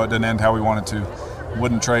 even though it didn't end how we wanted to.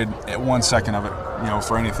 Wouldn't trade 1 second of it,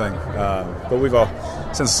 for anything. But we've all,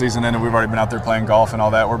 since the season ended, we've already been out there playing golf and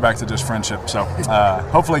all that. We're back to just friendship. So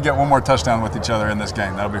hopefully get one more touchdown with each other in this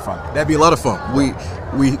game. That'll be fun. That'd be a lot of fun.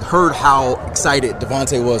 We heard how excited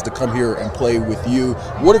Davante was to come here and play with you.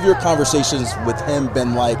 What have your conversations with him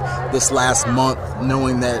been like this last month,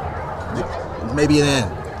 knowing that maybe an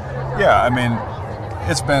end? Yeah, I mean,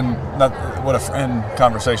 it's been what a friend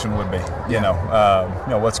conversation would be.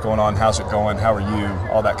 What's going on, how's it going, how are you,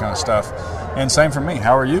 all that kind of stuff. And same for me,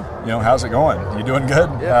 how are you? How's it going? You doing good?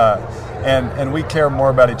 Yeah. and we care more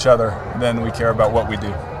about each other than we care about what we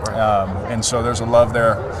do. And so there's a love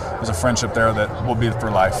there, there's a friendship there that will be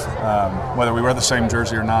for life, whether we wear the same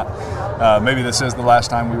jersey or not. Maybe this is the last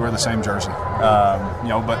time we wear the same jersey,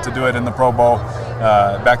 but to do it in the Pro Bowl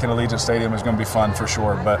back in Allegiant Stadium is going to be fun for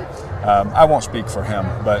sure. But I won't speak for him,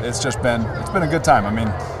 but it's been a good time. I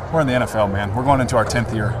mean, we're in the NFL, man. We're going into our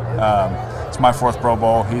 10th year. It's my 4th Pro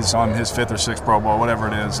Bowl. He's on his 5th or 6th Pro Bowl, whatever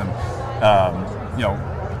it is, and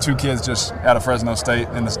 2 kids just out of Fresno State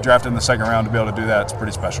and drafted in the 2nd round to be able to do that, it's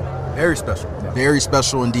pretty special. Very special. Yeah. Very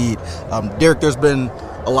special indeed. Derek, there's been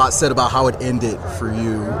a lot said about how it ended for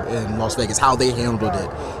you in Las Vegas, how they handled it.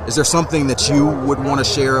 Is there something that you would want to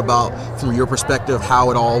share about, from your perspective, how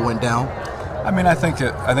it all went down? I mean, I think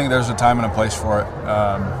there's a time and a place for it.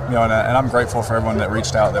 And I'm grateful for everyone that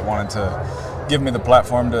reached out that wanted to give me the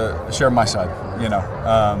platform to share my side,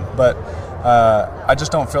 But I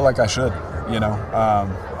just don't feel like I should.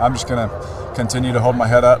 I'm just going to continue to hold my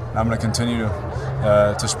head up. I'm going to continue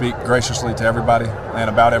to speak graciously to everybody and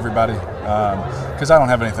about everybody because I don't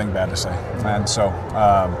have anything bad to say. And so,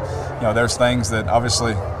 there's things that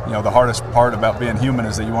obviously, the hardest part about being human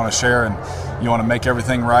is that you want to share and you want to make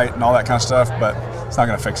everything right and all that kind of stuff, but it's not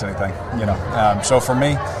going to fix anything, So for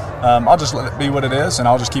me, I'll just let it be what it is, and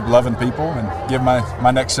I'll just keep loving people and give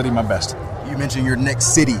my next city my best. You mentioned your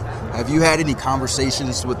next city. Have you had any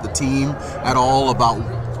conversations with the team at all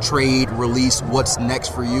about trade, release, what's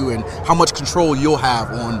next for you, and how much control you'll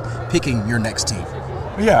have on picking your next team?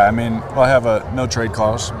 Yeah, I mean, I have a no trade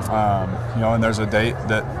clause, and there's a date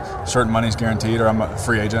that certain money's guaranteed or I'm a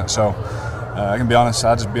free agent. So I can be honest,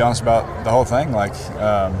 I'll just be honest about the whole thing. Like,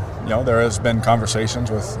 there has been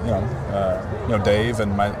conversations with, Dave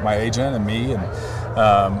and my agent and me, and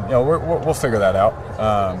we'll figure that out.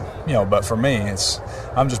 But for me,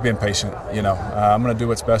 I'm just being patient. I'm going to do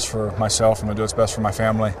what's best for myself. I'm going to do what's best for my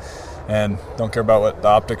family, and don't care about what the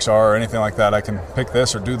optics are or anything like that. I can pick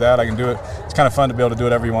this or do that. I can do it. It's kind of fun to be able to do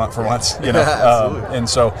whatever you want for once. And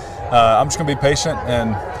so I'm just going to be patient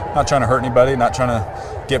and not trying to hurt anybody, not trying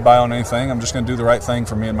to get by on anything. I'm just going to do the right thing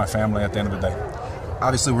for me and my family at the end of the day.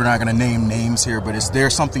 Obviously, we're not going to name names here, but is there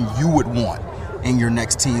something you would want in your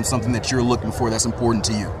next team, something that you're looking for that's important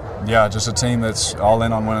to you? Yeah, just a team that's all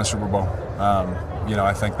in on winning a Super Bowl.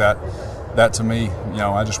 I think that to me,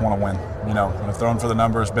 I just want to win. I've thrown for the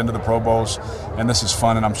numbers, been to the Pro Bowls, and this is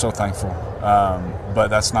fun, and I'm so thankful. But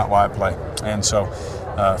that's not why I play. And so,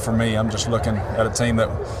 for me, I'm just looking at a team that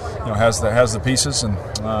has the pieces, and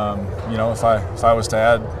if I was to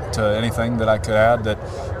add to anything that I could add, that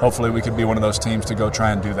hopefully we could be one of those teams to go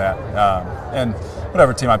try and do that. And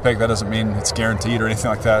whatever team I pick, that doesn't mean it's guaranteed or anything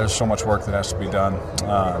like that. There's so much work that has to be done.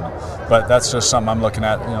 But that's just something I'm looking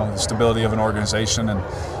at, the stability of an organization and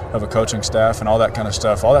of a coaching staff and all that kind of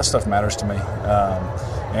stuff. All that stuff matters to me.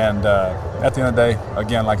 And at the end of the day,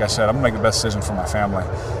 again, like I said, I'm going to make the best decision for my family.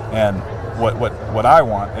 And what I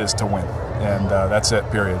want is to win. And that's it,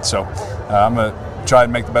 period. So I'm going to try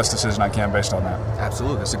and make the best decision I can based on that.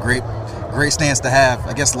 Absolutely. That's a great stance to have.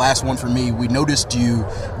 I guess last one for me, we noticed you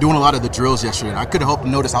doing a lot of the drills yesterday. I couldn't help to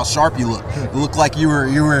notice how sharp you looked. It looked like you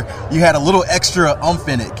had a little extra oomph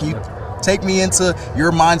in it. Can you take me into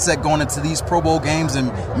your mindset going into these Pro Bowl games,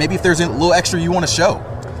 and maybe if there's a little extra you want to show?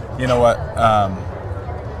 You know what?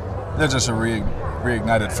 There's just a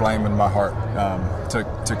reignited flame in my heart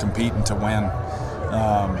to compete and to win.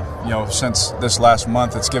 Since this last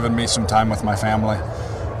month, it's given me some time with my family.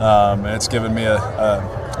 It's given me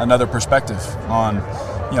another perspective on,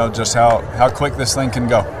 just how quick this thing can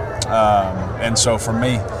go. And so for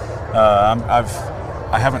me,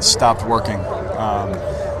 I haven't stopped working.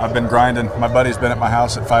 I've been grinding. My buddy's been at my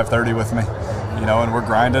house at 5:30 with me, and we're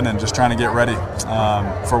grinding and just trying to get ready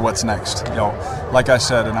for what's next. Like I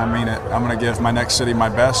said, and I mean it, I'm going to give my next city my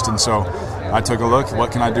best. And so I took a look.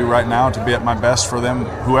 What can I do right now to be at my best for them,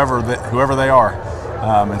 whoever they are?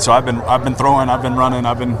 And so I've been throwing, I've been running,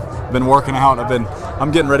 I've been working out.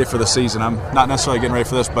 I'm getting ready for the season. I'm not necessarily getting ready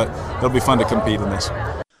for this, but it'll be fun to compete in this.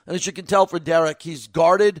 And as you can tell for Derek, he's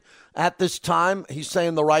guarded at this time. He's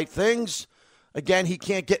saying the right things. Again, he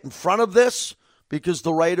can't get in front of this because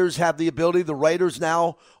the Raiders have the ability. The Raiders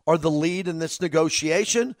now are the lead in this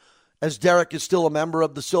negotiation, as Derek is still a member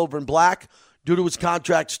of the Silver and Black due to his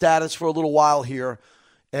contract status for a little while here.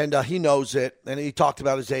 And he knows it, and he talked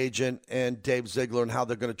about his agent and Dave Ziegler and how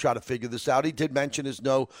they're going to try to figure this out. He did mention his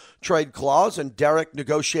no-trade clause, and Derek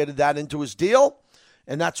negotiated that into his deal,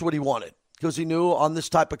 and that's what he wanted because he knew on this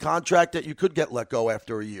type of contract that you could get let go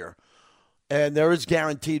after a year. And there is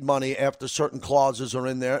guaranteed money after certain clauses are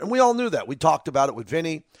in there, and we all knew that. We talked about it with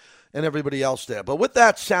Vinny and everybody else there. But with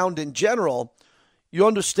that sound in general, you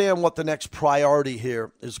understand what the next priority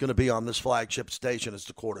here is going to be on this flagship station is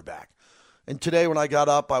the quarterback. And today when I got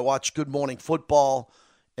up, I watched Good Morning Football,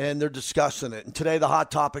 and they're discussing it. And today the hot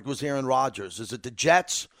topic was Aaron Rodgers. Is it the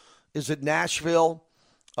Jets? Is it Nashville?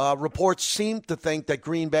 Reports seem to think that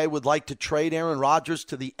Green Bay would like to trade Aaron Rodgers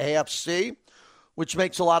to the AFC, which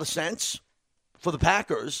makes a lot of sense for the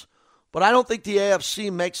Packers. But I don't think the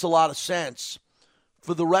AFC makes a lot of sense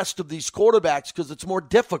for the rest of these quarterbacks because it's more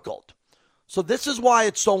difficult. So this is why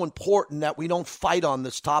it's so important that we don't fight on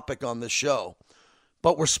this topic on this show,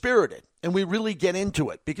 but we're spirited and we really get into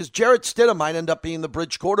it because Jarrett Stidham might end up being the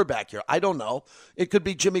bridge quarterback here. I don't know. It could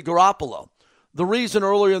be Jimmy Garoppolo. The reason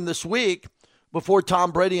earlier in this week, before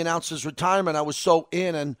Tom Brady announced his retirement, I was so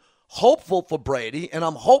in and hopeful for Brady, and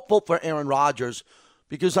I'm hopeful for Aaron Rodgers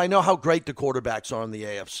because I know how great the quarterbacks are in the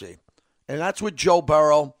AFC. And that's with Joe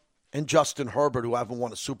Burrow and Justin Herbert, who haven't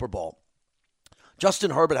won a Super Bowl.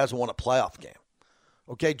 Justin Herbert hasn't won a playoff game.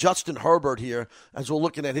 Okay, Justin Herbert here, as we're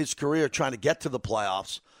looking at his career trying to get to the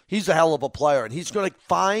playoffs, he's a hell of a player, and he's going to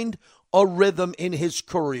find a rhythm in his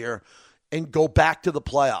career and go back to the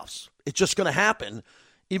playoffs. It's just going to happen.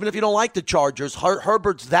 Even if you don't like the Chargers,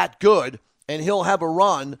 Herbert's that good, and he'll have a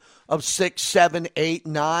run of 6, 7, 8,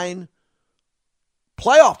 9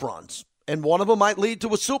 playoff runs, and one of them might lead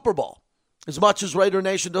to a Super Bowl. As much as Raider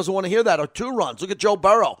Nation doesn't want to hear that, or 2 runs. Look at Joe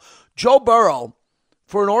Burrow. Joe Burrow,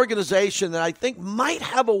 for an organization that I think might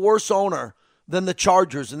have a worse owner than the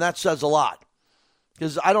Chargers, and that says a lot.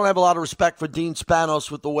 Because I don't have a lot of respect for Dean Spanos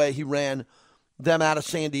with the way he ran them out of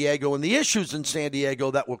San Diego and the issues in San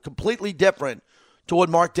Diego that were completely different to what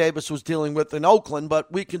Mark Davis was dealing with in Oakland,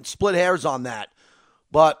 but we can split hairs on that.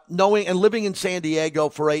 But knowing and living in San Diego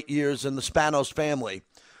for 8 years and the Spanos family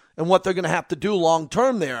and what they're going to have to do long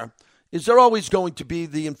term there is they're always going to be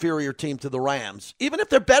the inferior team to the Rams. Even if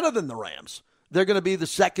they're better than the Rams, they're going to be the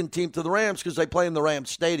second team to the Rams because they play in the Rams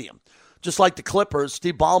Stadium. Just like the Clippers,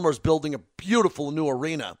 Steve Ballmer's building a beautiful new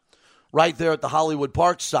arena right there at the Hollywood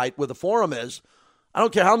Park site where the Forum is. I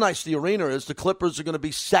don't care how nice the arena is, the Clippers are going to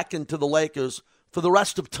be second to the Lakers for the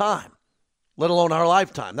rest of time, let alone our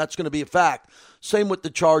lifetime. That's going to be a fact. Same with the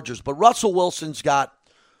Chargers. But Russell Wilson's got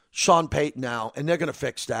Sean Payton now, and they're going to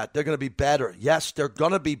fix that. They're going to be better. Yes, they're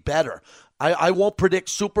going to be better. I won't predict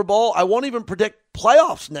Super Bowl. I won't even predict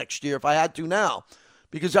playoffs next year if I had to now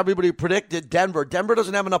because everybody predicted Denver. Denver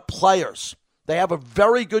doesn't have enough players. They have a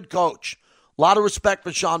very good coach. A lot of respect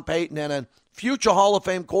for Sean Payton and a future Hall of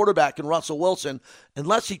Fame quarterback in Russell Wilson,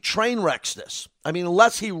 unless he train wrecks this. I mean,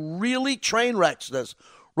 unless he really train wrecks this,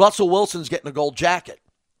 Russell Wilson's getting a gold jacket.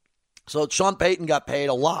 So Sean Payton got paid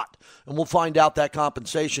a lot, and we'll find out that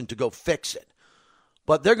compensation to go fix it.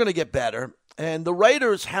 But they're going to get better, and the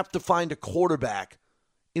Raiders have to find a quarterback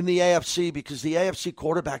in the AFC because the AFC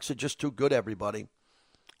quarterbacks are just too good, everybody.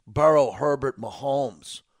 Burrow, Herbert,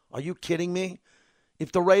 Mahomes. Are you kidding me?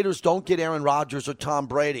 If the Raiders don't get Aaron Rodgers or Tom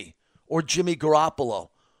Brady or Jimmy Garoppolo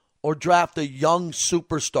or draft a young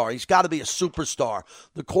superstar, he's got to be a superstar.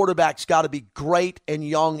 The quarterback's got to be great and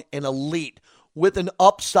young and elite with an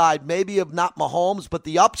upside, maybe of not Mahomes, but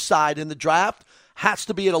the upside in the draft has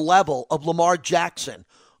to be at a level of Lamar Jackson,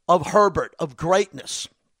 of Herbert, of greatness.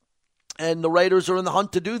 And the Raiders are in the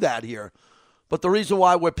hunt to do that here. But the reason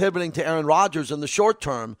why we're pivoting to Aaron Rodgers in the short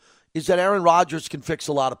term is that Aaron Rodgers can fix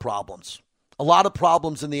a lot of problems. A lot of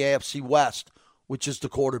problems in the AFC West, which is the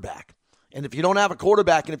quarterback. And if you don't have a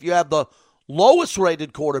quarterback, and if you have the lowest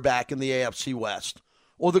rated quarterback in the AFC West,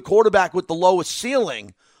 or the quarterback with the lowest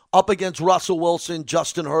ceiling up against Russell Wilson,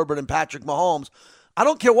 Justin Herbert, and Patrick Mahomes, I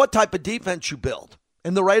don't care what type of defense you build.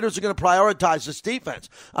 And the Raiders are going to prioritize this defense.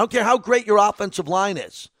 I don't care how great your offensive line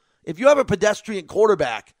is. If you have a pedestrian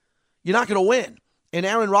quarterback, you're not going to win. And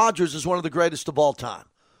Aaron Rodgers is one of the greatest of all time.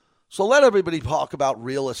 So let everybody talk about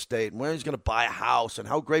real estate and where he's going to buy a house and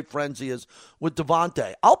how great friends he is with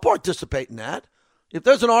Devontae. I'll participate in that. If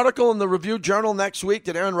there's an article in the Review-Journal next week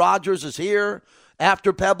that Aaron Rodgers is here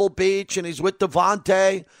after Pebble Beach and he's with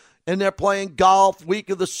Devontae and they're playing golf week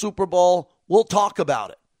of the Super Bowl, we'll talk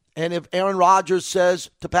about it. And if Aaron Rodgers says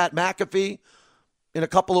to Pat McAfee in a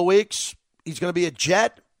couple of weeks he's going to be a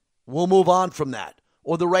Jet, we'll move on from that.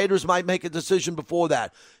 Or the Raiders might make a decision before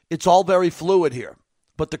that. It's all very fluid here.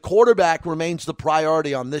 But the quarterback remains the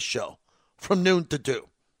priority on this show from noon to 2.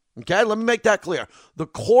 Okay, let me make that clear. The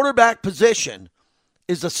quarterback position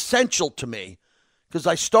is essential to me because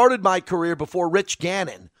I started my career before Rich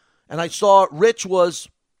Gannon, and I saw Rich was,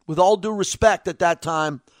 with all due respect at that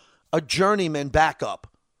time, a journeyman backup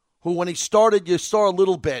who, when he started, you saw a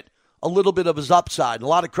little bit of his upside. And a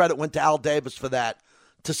lot of credit went to Al Davis for that,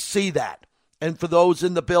 to see that. and for those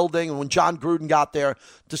in the building, and when John Gruden got there,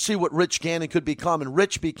 to see what Rich Gannon could become. And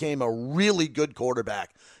Rich became a really good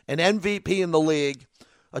quarterback, an MVP in the league,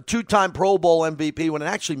 a 2-time Pro Bowl MVP when it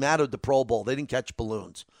actually mattered, the Pro Bowl. They didn't catch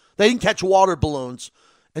balloons. They didn't catch water balloons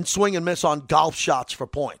and swing and miss on golf shots for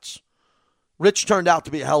points. Rich turned out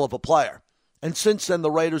to be a hell of a player. And since then,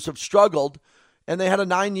 the Raiders have struggled, and they had a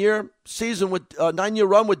 9-year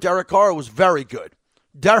run with Derek Carr. It was very good.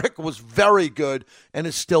 Derek was very good and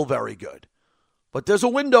is still very good. But there's a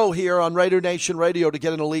window here on Raider Nation Radio to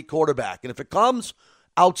get an elite quarterback. And if it comes,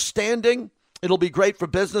 outstanding. It'll be great for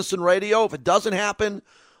business and radio. If it doesn't happen,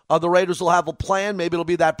 the Raiders will have a plan. Maybe it'll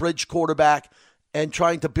be that bridge quarterback and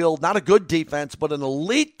trying to build not a good defense, but an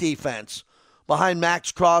elite defense behind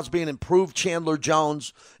Max Crosby and improve Chandler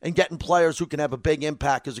Jones and getting players who can have a big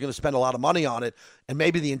impact because they're going to spend a lot of money on it, and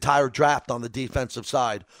maybe the entire draft on the defensive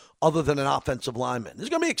side other than an offensive lineman. This is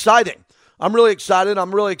going to be exciting. I'm really excited.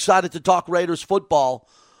 I'm really excited to talk Raiders football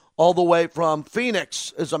all the way from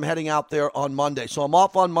Phoenix as I'm heading out there on Monday. So I'm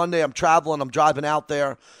off on Monday. I'm traveling. I'm driving out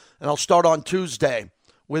there, and I'll start on Tuesday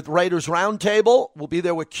with Raiders Roundtable. We'll be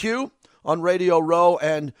there with Q on Radio Row,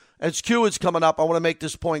 and as Q is coming up, I want to make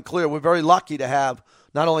this point clear. We're very lucky to have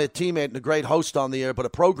not only a teammate and a great host on the air, but a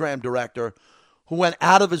program director who went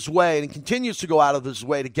out of his way and continues to go out of his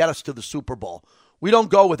way to get us to the Super Bowl. We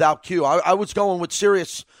don't go without Q. I was going with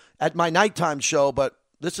Sirius at my nighttime show, but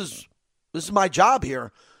this is my job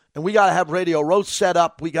here, and we got to have Radio Row set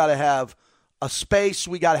up. We got to have a space.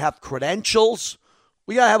 We got to have credentials.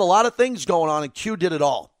 We got to have a lot of things going on, and Q did it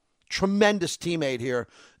all. Tremendous teammate here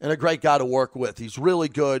and a great guy to work with. He's really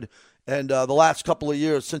good. And the last couple of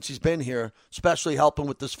years since he's been here, especially helping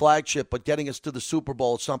with this flagship, but getting us to the Super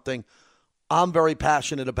Bowl is something I'm very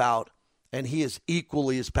passionate about, and he is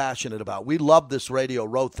equally as passionate about. We love this Radio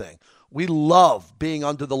Row thing. We love being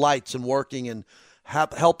under the lights and working and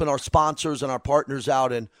helping our sponsors and our partners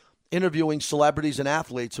out and interviewing celebrities and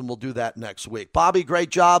athletes, and we'll do that next week. Bobby,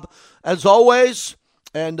 great job as always.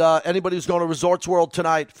 And anybody who's going to Resorts World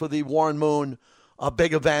tonight for the Warren Moon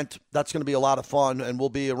big event, that's going to be a lot of fun. And we'll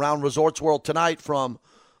be around Resorts World tonight from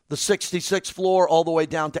the 66th floor all the way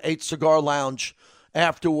down to 8 Cigar Lounge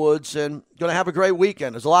afterwards. And going to have a great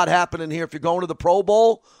weekend. There's a lot happening here. If you're going to the Pro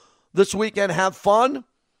Bowl this weekend, have fun.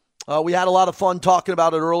 We had a lot of fun talking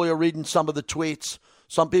about it earlier, reading some of the tweets.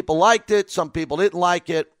 Some people liked it. Some people didn't like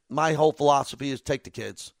it. My whole philosophy is take the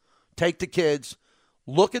kids. Take the kids.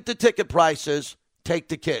 Look at the ticket prices. Take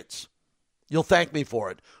the kids. You'll thank me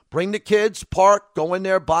for it. Bring the kids, park, go in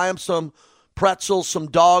there, buy them some pretzels, some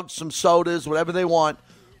dogs, some sodas, whatever they want.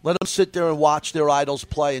 Let them sit there and watch their idols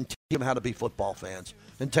play and teach them how to be football fans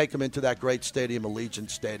and take them into that great stadium,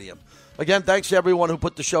 Allegiant Stadium. Again, thanks to everyone who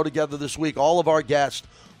put the show together this week, all of our guests,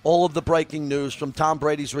 all of the breaking news from Tom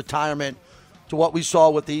Brady's retirement to what we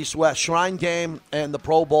saw with the East-West Shrine game and the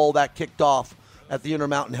Pro Bowl that kicked off at the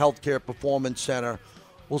Intermountain Healthcare Performance Center.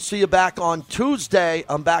 We'll see you back on Tuesday.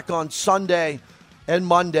 I'm back on Sunday and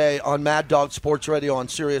Monday on Mad Dog Sports Radio on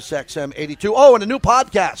Sirius XM 82. Oh, and a new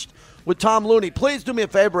podcast with Tom Looney. Please do me a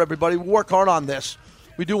favor, everybody. We work hard on this.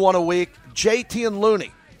 We do one a week. JT and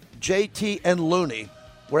Looney. JT and Looney.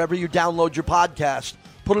 Wherever you download your podcast,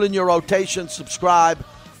 put it in your rotation, subscribe.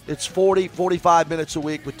 It's 40, 45 minutes a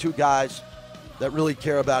week with two guys that really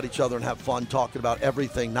care about each other and have fun talking about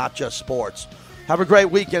everything, not just sports. Have a great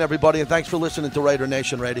weekend, everybody, and thanks for listening to Raider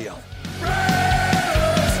Nation Radio.